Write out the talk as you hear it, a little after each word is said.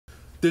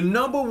The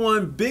number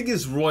one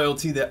biggest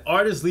royalty that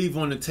artists leave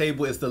on the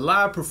table is the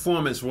live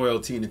performance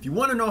royalty. And if you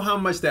want to know how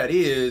much that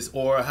is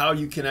or how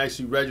you can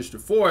actually register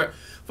for it,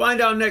 find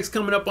out next,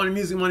 coming up on the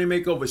Music Money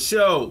Makeover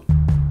Show.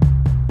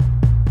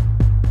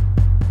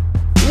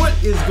 What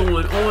is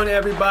going on,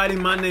 everybody?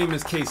 My name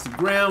is Casey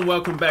Graham.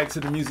 Welcome back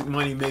to the Music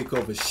Money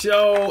Makeover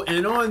Show.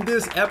 And on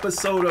this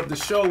episode of the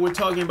show, we're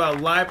talking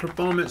about live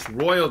performance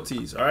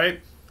royalties, all right?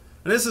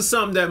 And this is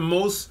something that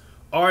most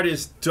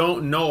artists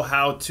don't know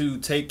how to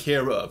take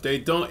care of. They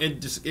don't,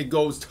 it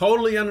goes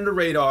totally under the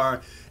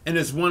radar, and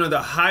it's one of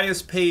the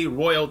highest paid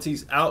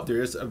royalties out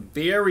there. It's a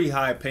very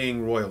high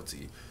paying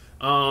royalty.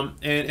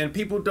 And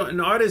people don't,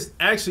 and artists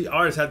have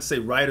to say,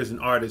 writers and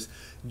artists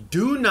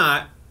do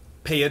not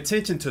pay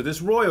attention to this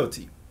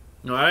royalty.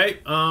 All right.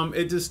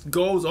 It just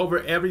goes over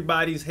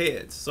everybody's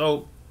heads.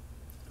 So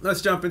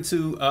let's jump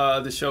into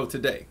the show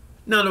today.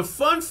 Now, the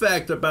fun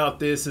fact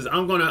about this is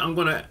I'm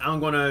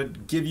gonna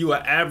give you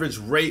an average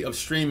rate of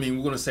streaming.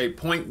 We're gonna say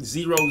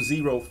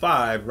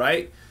 0.005,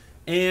 right?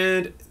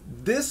 And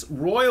this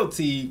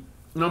royalty,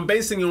 and I'm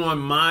basing it on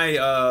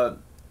my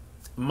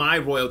my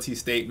royalty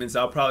statements.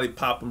 I'll probably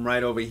pop them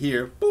right over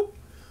here. Boop,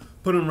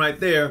 put them right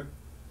there.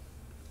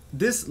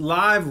 This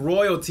live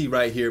royalty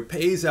right here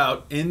pays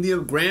out in the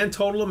grand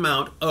total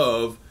amount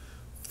of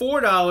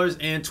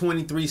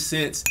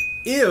 $4.23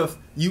 if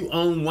you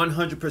own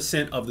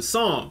 100% of the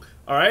song.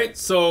 All right,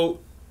 so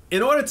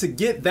in order to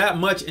get that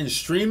much in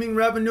streaming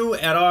revenue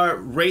at our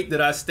rate that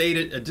I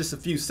stated just a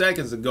few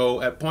seconds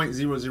ago at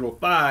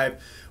 0.005,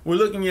 we're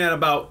looking at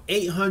about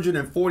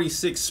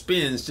 846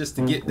 spins just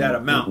to get that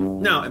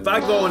amount. Now, if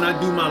I go and I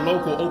do my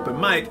local open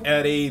mic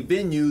at a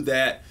venue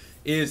that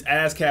is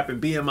ASCAP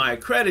and BMI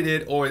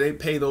accredited, or they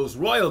pay those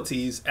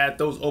royalties at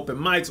those open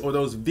mics or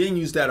those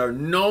venues that are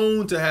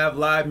known to have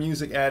live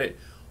music at it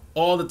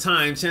all the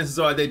time, chances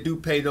are they do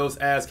pay those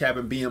ASCAP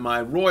and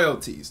BMI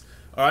royalties.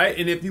 All right,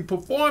 and if you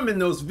perform in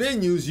those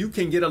venues, you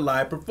can get a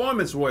live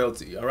performance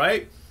royalty. All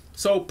right,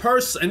 so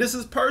and this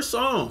is per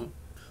song.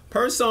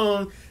 Per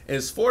song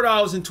is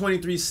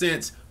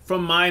 $4.23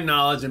 from my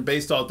knowledge and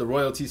based off the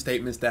royalty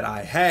statements that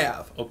I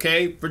have.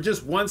 Okay, for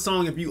just one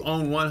song, if you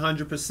own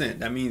 100%,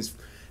 that means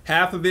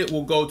half of it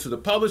will go to the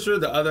publisher,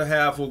 the other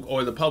half will,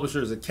 or the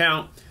publisher's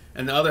account,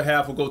 and the other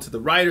half will go to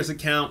the writer's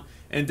account.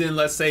 And then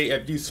let's say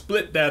if you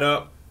split that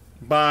up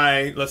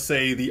by, let's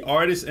say, the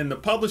artists and the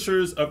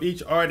publishers of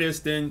each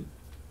artist, then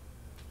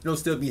it'll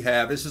still be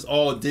half. It's just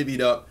all divvied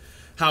up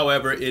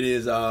however it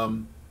is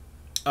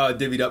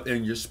divvied up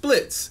in your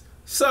splits.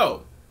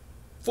 So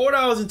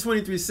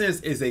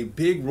 $4.23 is a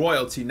big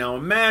royalty. Now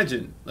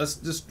imagine, let's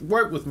just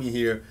work with me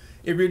here.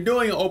 If you're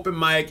doing an open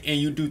mic and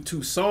you do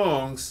 2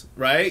 songs,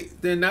 right,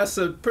 then that's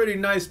a pretty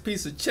nice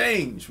piece of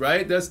change,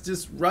 right? That's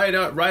just right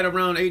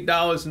around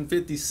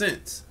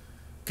 $8.50.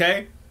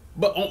 Okay,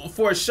 but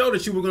for a show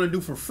that you were going to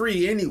do for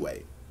free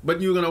anyway,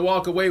 but you're going to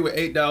walk away with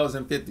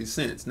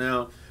 $8.50.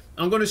 Now,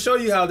 I'm going to show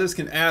you how this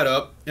can add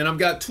up, and I've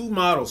got 2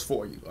 models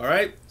for you, all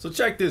right? So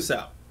check this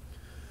out.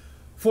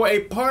 For a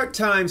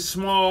part-time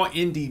small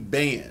indie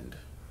band,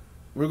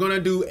 we're going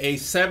to do a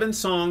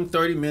 7-song,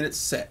 30-minute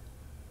set.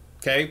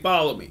 Okay,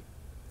 follow me.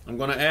 I'm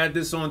going to add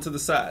this on to the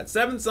side.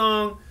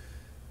 7-song,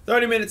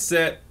 30-minute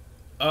set,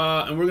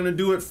 and we're going to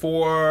do it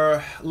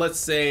for, let's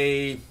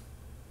say,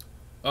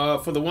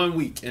 for the 1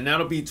 week, and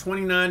that'll be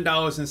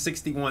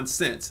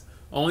 $29.61.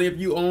 Only if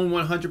you own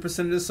 100%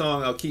 of the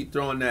song. I'll keep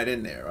throwing that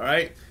in there, all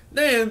right?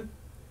 Then,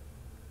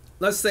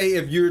 let's say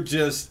if you're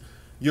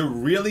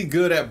really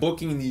good at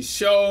booking these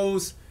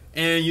shows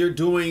and you're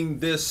doing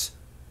this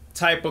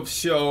type of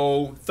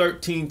show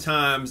 13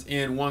 times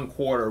in 1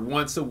 quarter,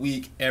 once a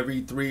week,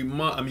 every 3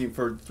 months. I mean,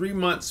 for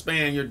 3-month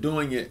span, you're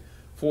doing it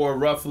for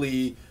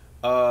roughly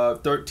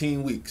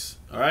 13 weeks,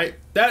 all right?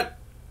 That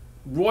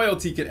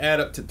royalty could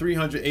add up to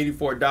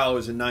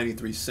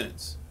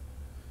 $384.93.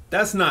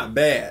 That's not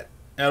bad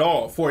at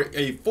all for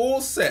a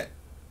full set,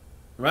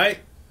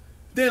 right?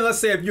 Then let's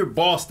say if you're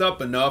bossed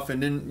up enough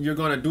and then you're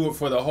going to do it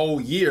for the whole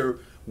year,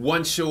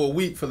 1 show a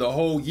week for the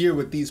whole year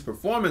with these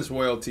performance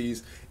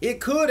royalties,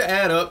 it could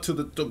add up to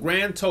the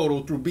grand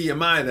total through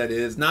BMI, that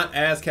is, not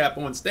ASCAP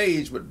on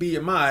stage, but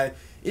BMI,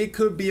 it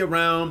could be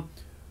around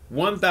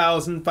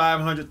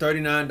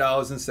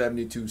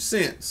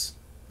 $1,539.72.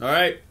 All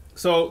right?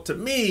 So to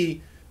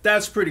me,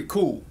 that's pretty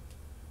cool.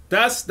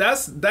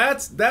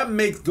 That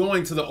makes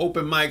going to the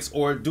open mics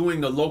or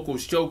doing the local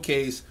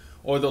showcase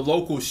or the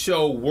local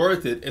show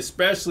worth it,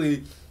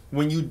 especially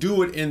when you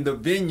do it in the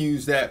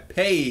venues that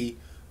pay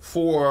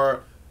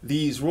for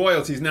these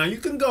royalties. Now, you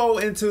can go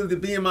into the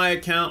BMI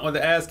account or the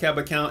ASCAP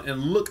account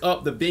and look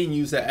up the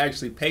venues that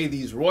actually pay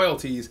these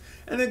royalties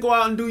and then go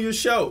out and do your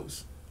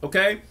shows,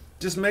 okay?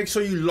 Just make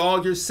sure you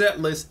log your set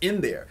list in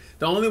there.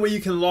 The only way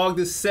you can log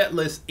this set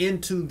list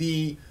into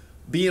the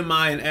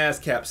BMI and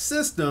ASCAP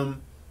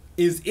system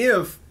is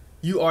if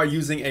you are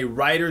using a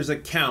writer's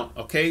account,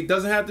 okay? It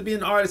doesn't have to be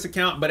an artist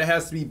account, but it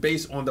has to be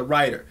based on the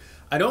writer.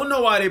 I don't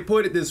know why they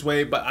put it this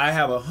way, but I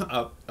have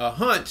a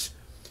hunch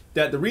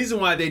that the reason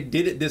why they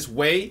did it this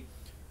way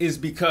is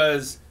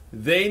because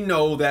they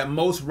know that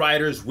most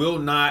writers will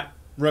not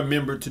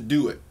remember to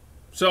do it.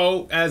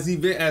 So as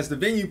the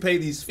venue pay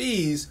these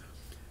fees,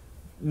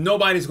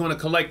 nobody's going to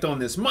collect on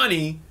this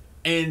money,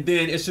 and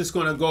then it's just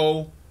going to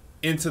go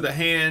into the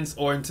hands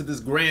or into this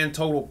grand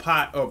total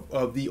pot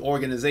of the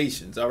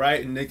organizations, all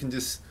right? And they can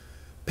just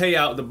pay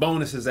out the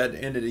bonuses at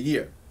the end of the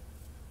year.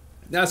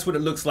 That's what it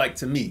looks like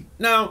to me.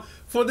 Now,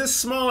 for this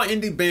small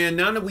indie band,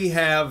 now that we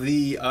have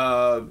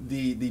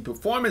the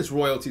performance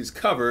royalties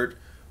covered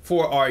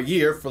for our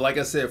year, for, like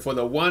I said, for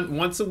the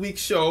once a week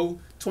show,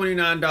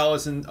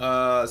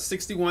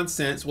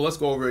 $29.61. Well, let's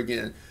go over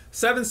again.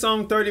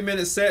 7-song,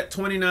 30-minute set,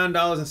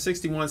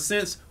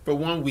 $29.61 for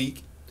 1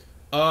 week.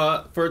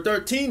 For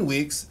 13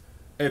 weeks,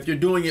 if you're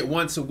doing it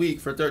once a week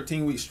for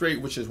 13 weeks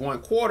straight, which is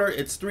 1 quarter,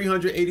 it's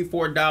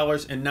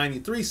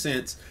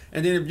 $384.93.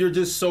 And then if you're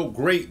just so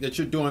great that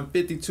you're doing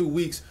 52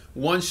 weeks,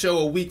 1 show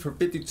a week for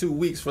 52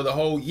 weeks for the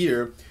whole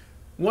year,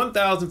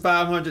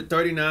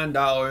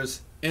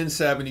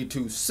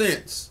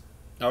 $1,539.72.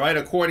 All right,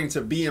 according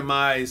to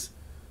BMI's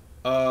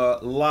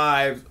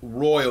live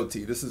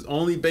royalty. This is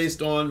only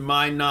based on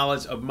my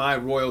knowledge of my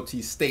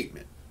royalty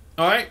statement.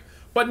 All right,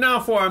 but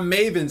now for our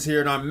mavens here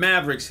and our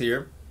mavericks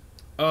here,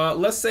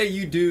 let's say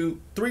you do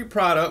 3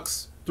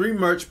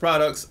 merch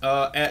products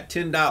at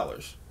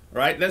 $10,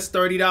 right? That's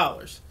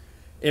 $30.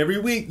 Every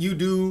week you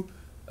do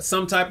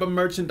some type of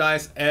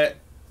merchandise at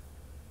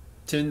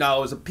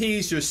 $10 a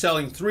piece. You're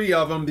selling 3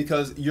 of them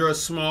because you're a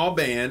small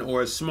band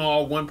or a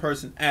small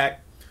 1-person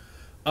act.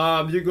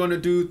 You're going to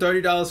do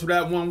 $30 for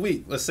that 1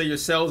 week. Let's say your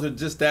sales are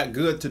just that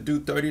good to do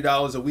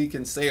 $30 a week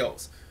in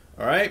sales.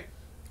 All right.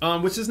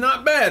 Which is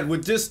not bad.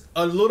 With just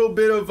a little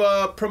bit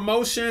of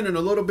promotion and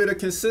a little bit of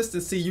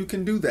consistency, you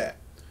can do that.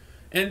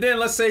 And then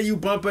let's say you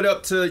bump it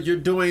up to you're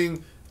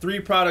doing 3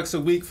 products a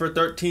week for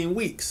 13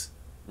 weeks,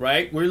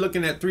 right? We're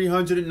looking at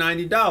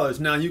 $390.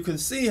 Now you can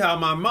see how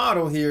my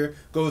model here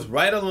goes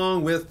right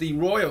along with the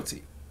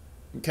royalty.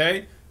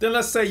 Okay. Then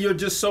let's say you're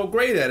just so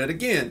great at it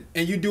again,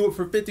 and you do it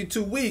for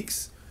 52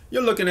 weeks.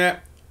 You're looking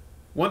at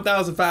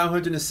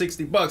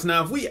 $1,560.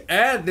 Now, if we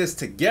add this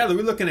together,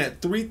 we're looking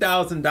at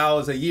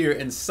 $3,000 a year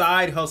in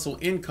side hustle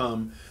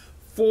income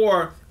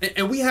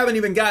and we haven't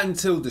even gotten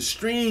to the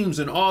streams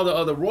and all the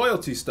other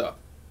royalty stuff.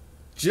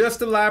 Just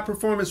the live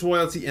performance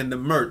royalty and the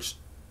merch.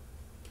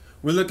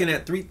 We're looking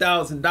at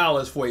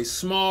 $3,000 for a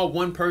small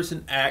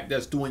 1-person act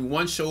that's doing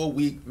 1 show a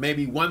week,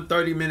 maybe 1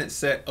 30-minute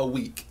set a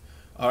week.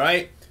 All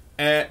right,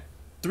 at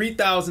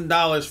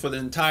 $3,000 for the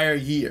entire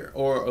year,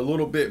 or a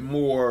little bit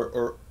more,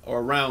 or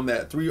around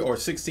that, $3,000 or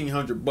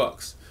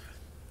 $1,600.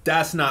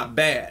 That's not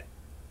bad.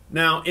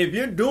 Now, if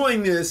you're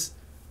doing this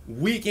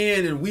week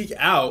in and week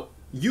out,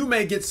 you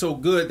may get so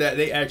good that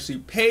they actually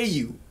pay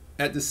you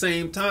at the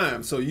same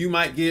time. So you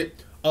might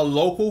get a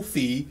local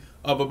fee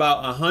of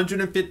about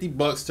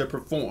 $150 to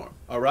perform.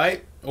 All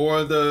right,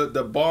 or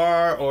the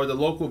bar or the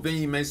local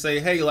venue may say,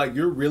 hey, like,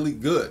 you're really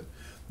good.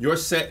 Your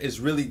set is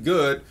really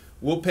good.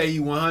 We'll pay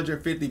you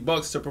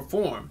 $150 to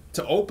perform,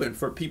 to open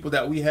for people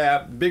that we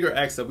have, bigger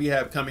acts that we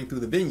have coming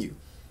through the venue.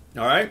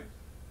 All right.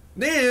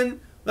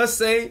 Then let's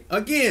say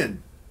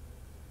again,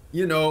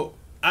 you know,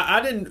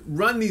 I didn't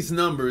run these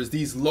numbers,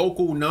 these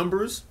local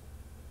numbers.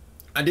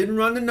 I didn't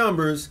run the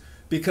numbers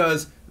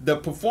because the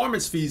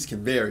performance fees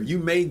can vary. You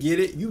may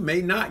get it, you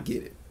may not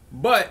get it.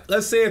 But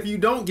let's say if you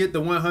don't get the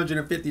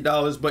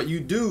 $150, but you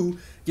do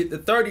get the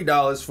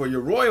 $30 for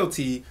your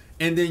royalty,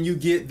 and then you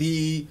get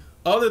the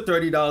other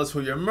 $30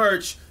 for your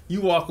merch,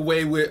 you walk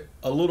away with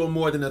a little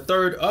more than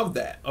 1/3 of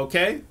that.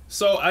 Okay,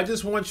 so I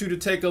just want you to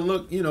take a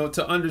look, you know,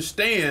 to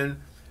understand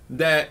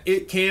that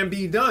it can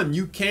be done.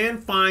 You can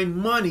find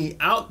money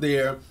out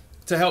there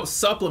to help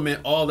supplement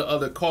all the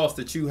other costs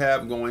that you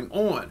have going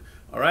on.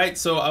 All right,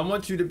 so I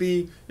want you to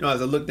be, you know,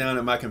 as I look down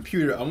at my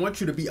computer, I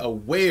want you to be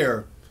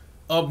aware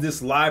of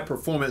this live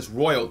performance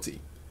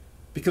royalty,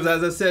 because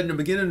as I said in the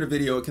beginning of the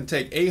video, it can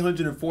take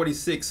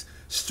 846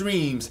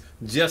 streams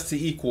just to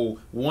equal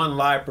 1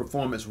 live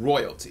performance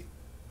royalty.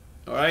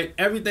 All right,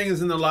 everything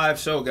is in the live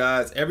show,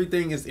 guys.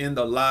 Everything is in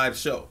the live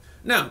show.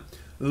 Now,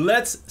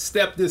 let's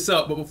step this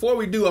up. But before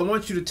we do, I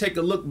want you to take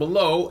a look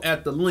below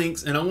at the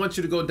links, and I want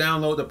you to go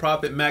download the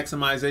profit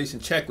maximization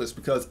checklist,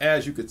 because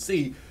as you could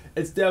see,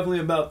 it's definitely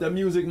about the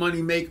music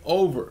money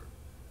makeover.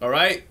 All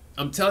right,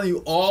 I'm telling you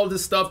all the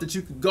stuff that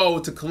you could go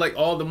to collect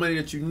all the money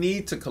that you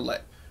need to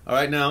collect. All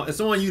right, now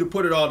it's on you to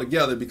put it all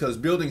together, because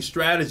building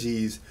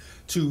strategies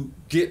to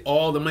get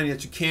all the money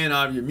that you can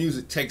out of your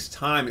music takes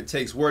time, it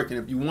takes work. And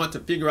if you want to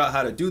figure out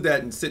how to do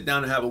that and sit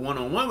down and have a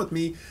one-on-one with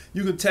me,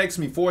 you can text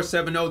me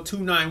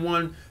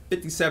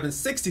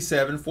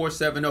 470-291-5767,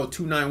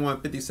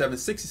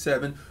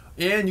 470-291-5767.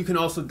 And you can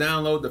also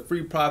download the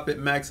free profit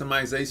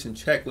maximization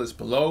checklist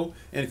below.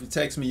 And if you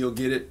text me, you'll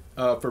get it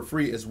for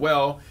free as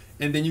well.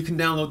 And then you can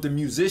download the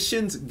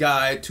Musician's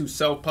Guide to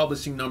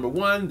Self-Publishing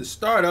 #1, the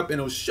startup, and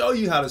it'll show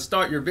you how to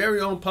start your very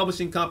own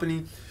publishing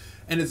company.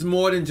 And it's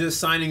more than just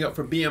signing up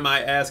for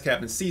BMI, ASCAP,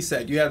 and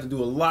CSEC. You have to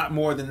do a lot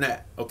more than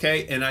that,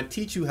 okay? And I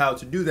teach you how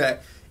to do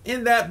that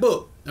in that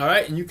book, all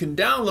right? And you can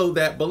download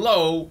that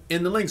below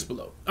in the links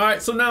below. All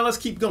right, so now let's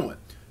keep going.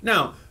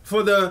 Now,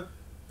 for the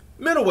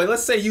Middle way,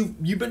 let's say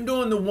you've been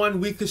doing the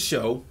 1 week a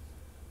show,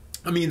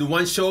 the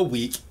 1 show a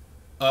week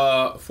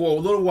for a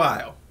little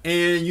while,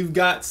 and you've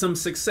got some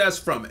success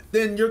from it.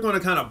 Then you're going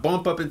to kind of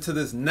bump up into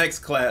this next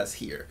class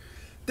here.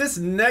 This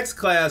next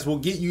class will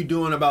get you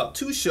doing about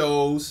 2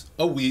 shows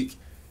a week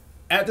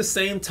at the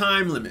same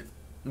time limit,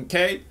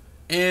 okay?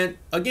 And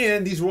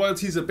again, these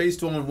royalties are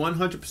based on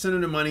 100%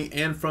 of the money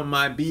and from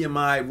my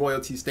BMI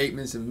royalty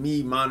statements and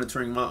me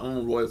monitoring my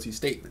own royalty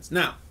statements.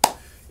 Now,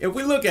 if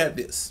we look at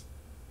this,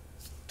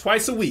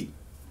 twice a week,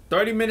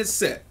 30-minute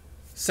set,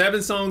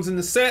 7 songs in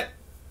the set,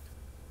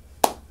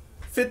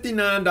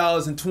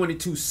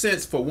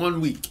 $59.22 for 1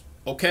 week,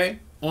 okay,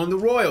 on the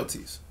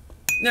royalties.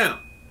 Now,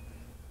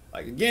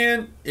 like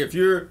again, if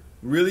you're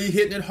really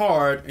hitting it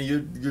hard and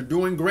you're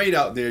doing great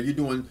out there, you're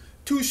doing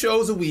 2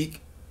 shows a week,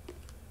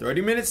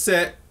 30-minute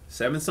set,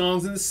 7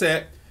 songs in the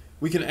set,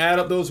 we can add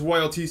up those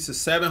royalties to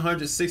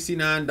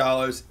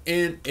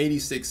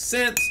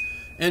 $769.86.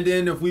 And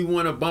then if we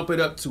want to bump it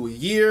up to a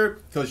year,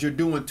 because you're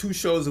doing 2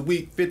 shows a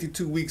week,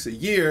 52 weeks a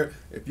year,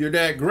 if you're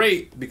that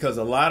great, because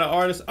a lot of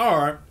artists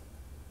are,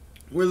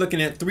 we're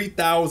looking at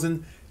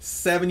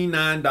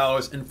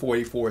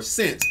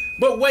 $3,079.44.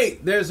 But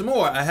wait, there's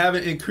more. I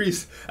haven't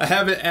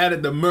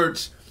added the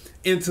merch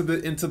into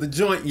the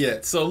joint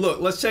yet. So look,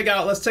 let's check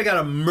out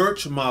a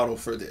merch model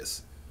for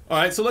this. All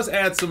right, so let's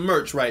add some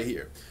merch right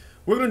here.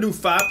 We're gonna do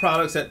 5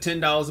 products at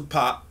 $10 a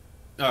pop.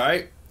 All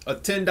right, a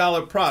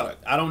 $10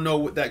 product. I don't know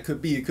what that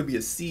could be. It could be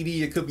a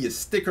CD, it could be a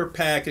sticker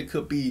pack, it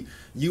could be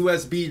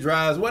USB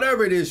drives,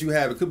 whatever it is you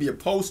have. It could be a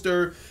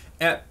poster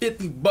at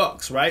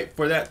 $50, right?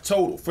 For that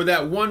total, for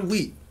that 1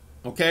 week,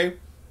 okay?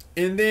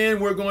 And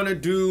then we're gonna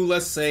do,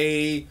 let's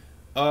say,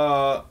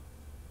 that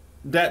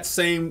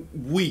same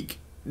week.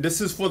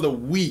 This is for the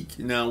week.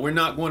 Now, we're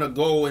not gonna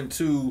go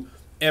into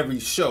every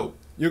show.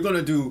 You're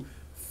gonna do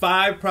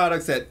 5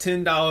 products at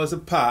 $10 a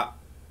pop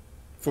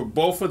for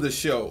both of the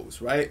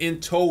shows, right? In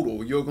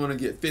total, you're gonna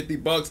get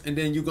 $50, and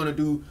then you're gonna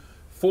do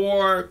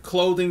 4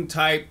 clothing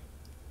type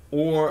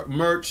or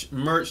merch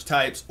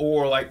types,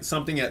 or like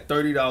something at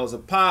 $30 a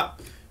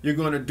pop. You're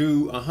gonna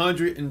do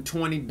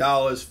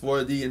 $120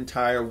 for the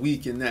entire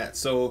week in that.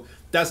 So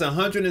that's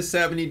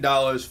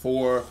 $170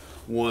 for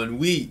 1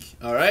 week.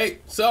 All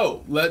right,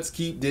 so let's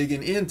keep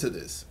digging into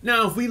this.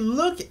 Now, if we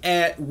look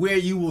at where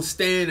you will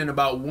stand in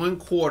about 1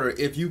 quarter,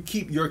 if you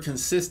keep your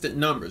consistent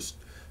numbers,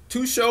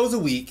 2 shows a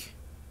week,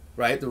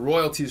 right? The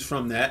royalties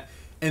from that,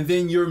 and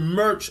then your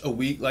merch a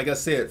week, like I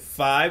said,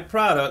 5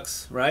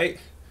 products, right?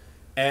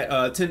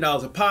 At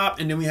 $10 a pop,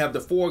 and then we have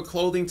the 4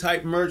 clothing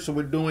type merch. So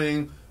we're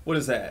doing, what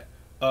is that?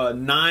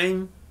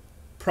 9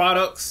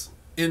 products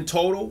in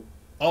total,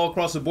 all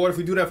across the board. If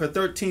we do that for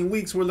 13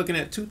 weeks, we're looking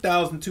at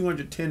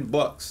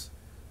 $2,210.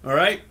 All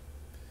right.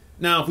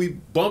 Now, if we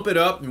bump it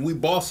up and we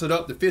boss it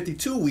up to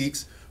 52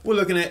 weeks, we're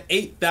looking at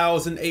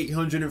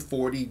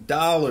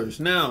 $8,840.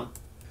 Now,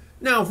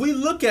 if we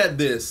look at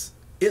this,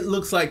 it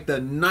looks like the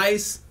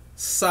nice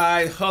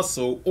side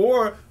hustle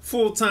or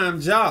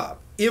full-time job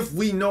if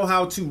we know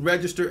how to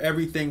register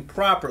everything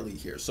properly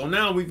here. So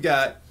now we've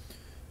got,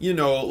 you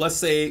know, let's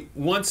say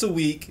once a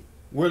week,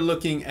 we're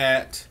looking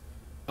at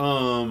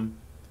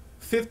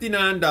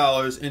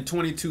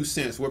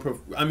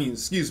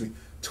 $59.22.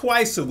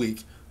 Twice a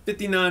week,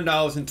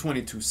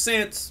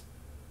 $59.22.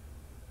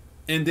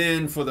 And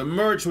then for the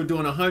merch, we're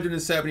doing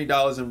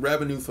 $170 in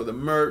revenue for the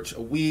merch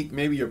a week.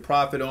 Maybe your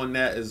profit on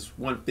that is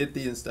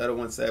 $150 instead of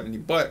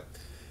 $170. But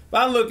if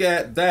I look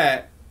at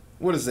that,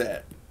 what is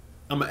that?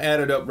 I'm gonna add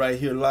it up right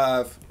here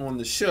live on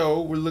the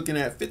show. We're looking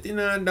at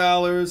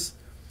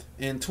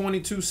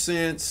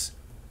 $59.22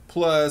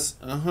 plus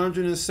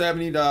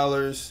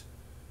 $170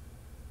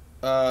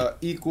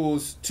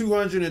 equals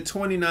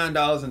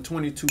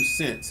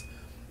 $229.22.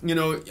 You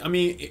know, I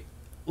mean,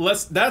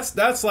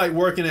 that's like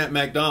working at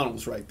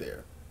McDonald's right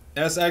there.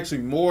 That's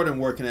actually more than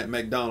working at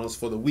McDonald's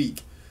for the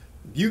week.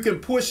 You can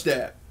push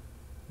that.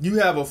 You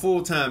have a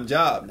full-time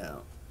job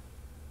now.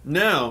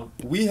 Now,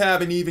 we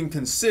haven't even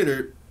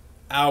considered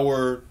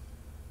our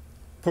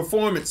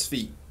performance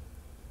fee.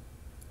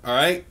 All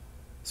right.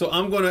 So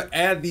I'm going to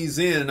add these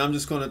in, and I'm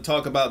just going to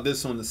talk about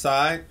this on the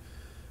side.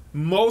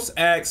 Most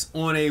acts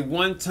on a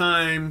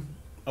one-time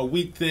a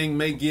week thing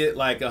may get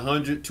like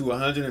 $100 to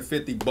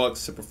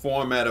 $150 to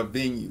perform at a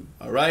venue.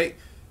 All right.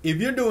 If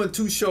you're doing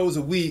 2 shows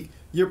a week,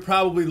 you're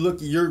probably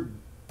you're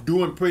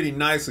doing pretty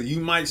nicely.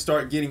 You might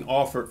start getting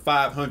offered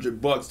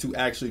 $500 to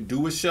actually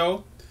do a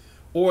show,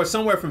 or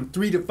somewhere from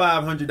 $300 to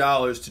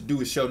 $500 to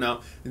do a show. Now,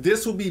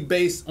 this will be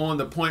based on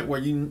the point where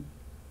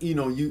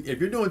if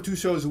you're doing 2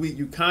 shows a week,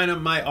 you kind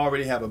of might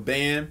already have a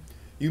band.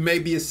 You may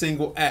be a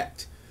single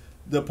act.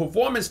 The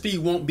performance fee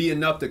won't be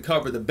enough to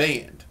cover the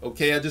band.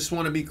 Okay, I just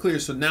want to be clear.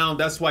 So now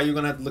that's why you're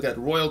going to have to look at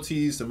the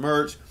royalties, the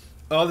merch,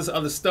 all this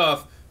other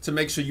stuff to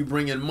make sure you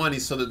bring in money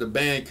so that the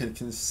band can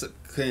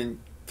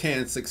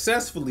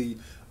successfully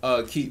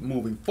keep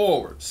moving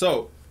forward.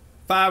 So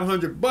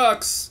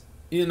 $500,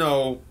 you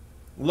know,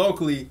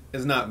 locally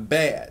is not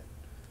bad.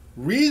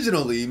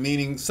 Regionally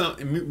meaning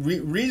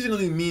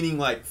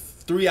like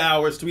 3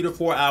 hours, 3 to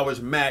 4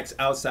 hours max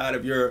outside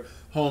of your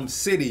home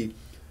city,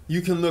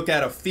 you can look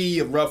at a fee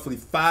of roughly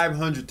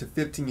 $500 to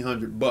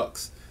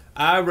 $1,500.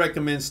 I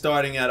recommend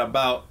starting at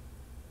about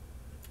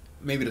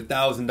maybe the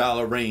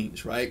 $1,000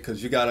 range, right?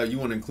 Because you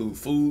want to include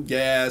food,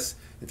 gas,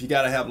 if you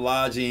gotta have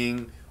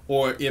lodging,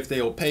 or if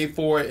they'll pay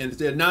for it. And if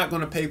they're not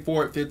going to pay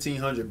for it,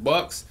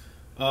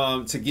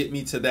 $1,500 to get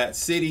me to that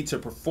city to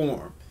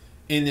perform.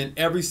 And in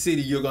every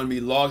city, you're going to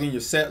be logging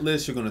your set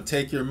list. You're going to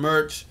take your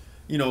merch.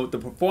 You know, the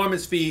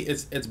performance fee,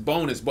 it's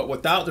bonus. But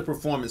without the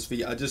performance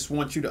fee, I just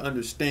want you to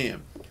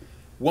understand.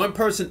 One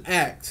person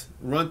act,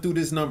 run through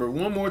this number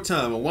one more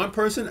time. A one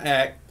person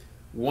act,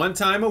 one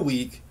time a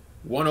week,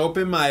 one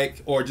open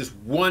mic, or just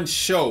one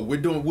show.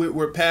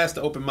 We're past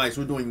the open mics.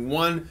 We're doing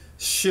one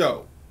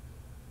show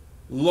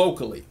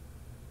locally.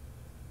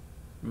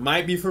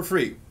 Might be for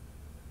free.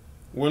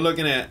 We're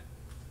looking at,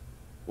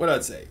 what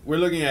I'd say, we're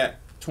looking at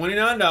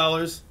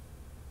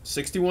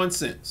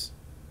 $29.61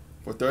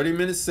 for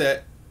 30-minute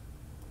set.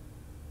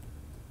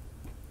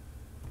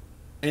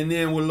 And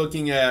then we're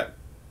looking at,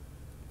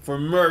 for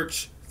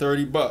merch,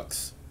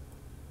 $30.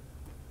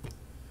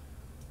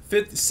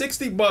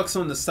 60 bucks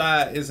on the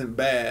side isn't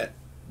bad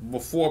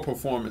before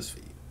performance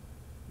fee.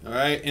 All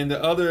right, and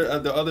the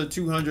other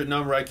 200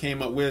 number I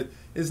came up with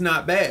is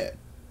not bad.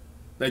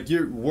 Like,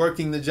 you're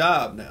working the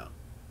job now.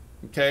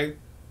 Okay,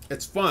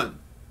 it's fun.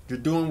 You're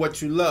doing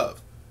what you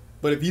love.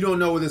 But if you don't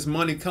know where this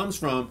money comes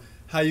from,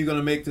 how are you going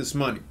to make this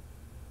money?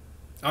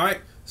 All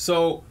right,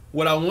 so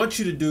what I want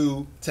you to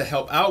do to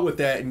help out with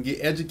that and get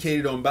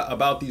educated on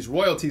about these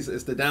royalties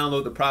is to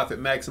download the Profit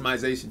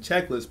Maximization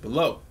Checklist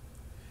below.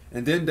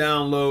 And then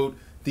download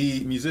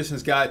the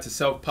Musician's Guide to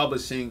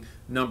Self-Publishing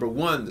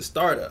 #1, the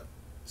startup.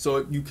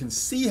 So you can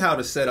see how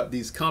to set up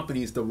these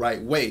companies the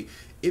right way.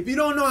 If you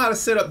don't know how to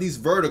set up these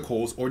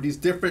verticals or these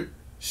different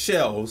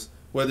shells,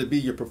 whether it be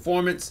your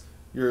performance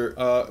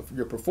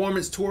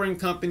touring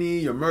company,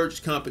 your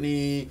merch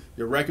company,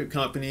 your record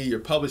company,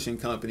 your publishing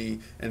company,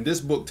 and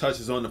this book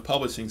touches on the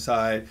publishing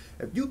side.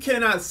 If you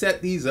cannot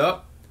set these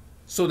up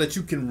so that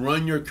you can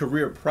run your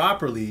career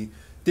properly,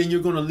 then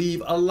you're going to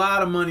leave a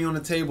lot of money on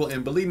the table.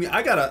 And believe me,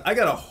 I got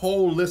a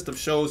whole list of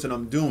shows that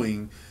I'm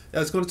doing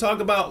that's going to talk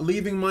about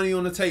leaving money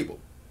on the table.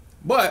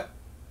 But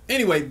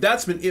anyway,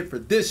 that's been it for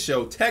this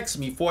show. Text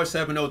me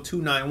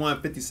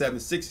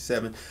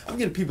 470-291-5767. I'm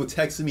getting people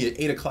texting me at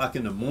 8 o'clock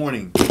in the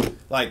morning.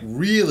 Like,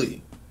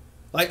 really?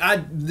 Like,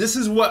 this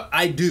is what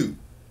I do.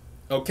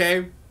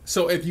 Okay?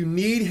 So if you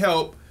need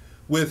help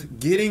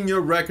with getting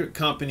your record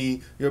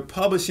company, your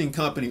publishing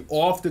company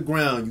off the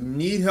ground, you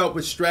need help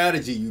with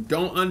strategy, you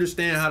don't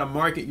understand how to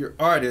market your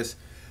artist,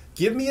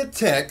 give me a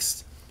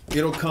text.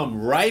 It'll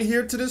come right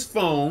here to this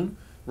phone,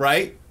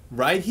 right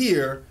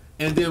here,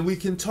 and then we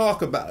can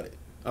talk about it.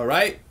 All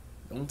right?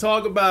 Don't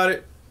talk about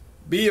it.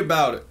 Be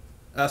about it.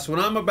 That's what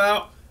I'm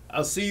about.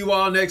 I'll see you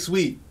all next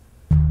week.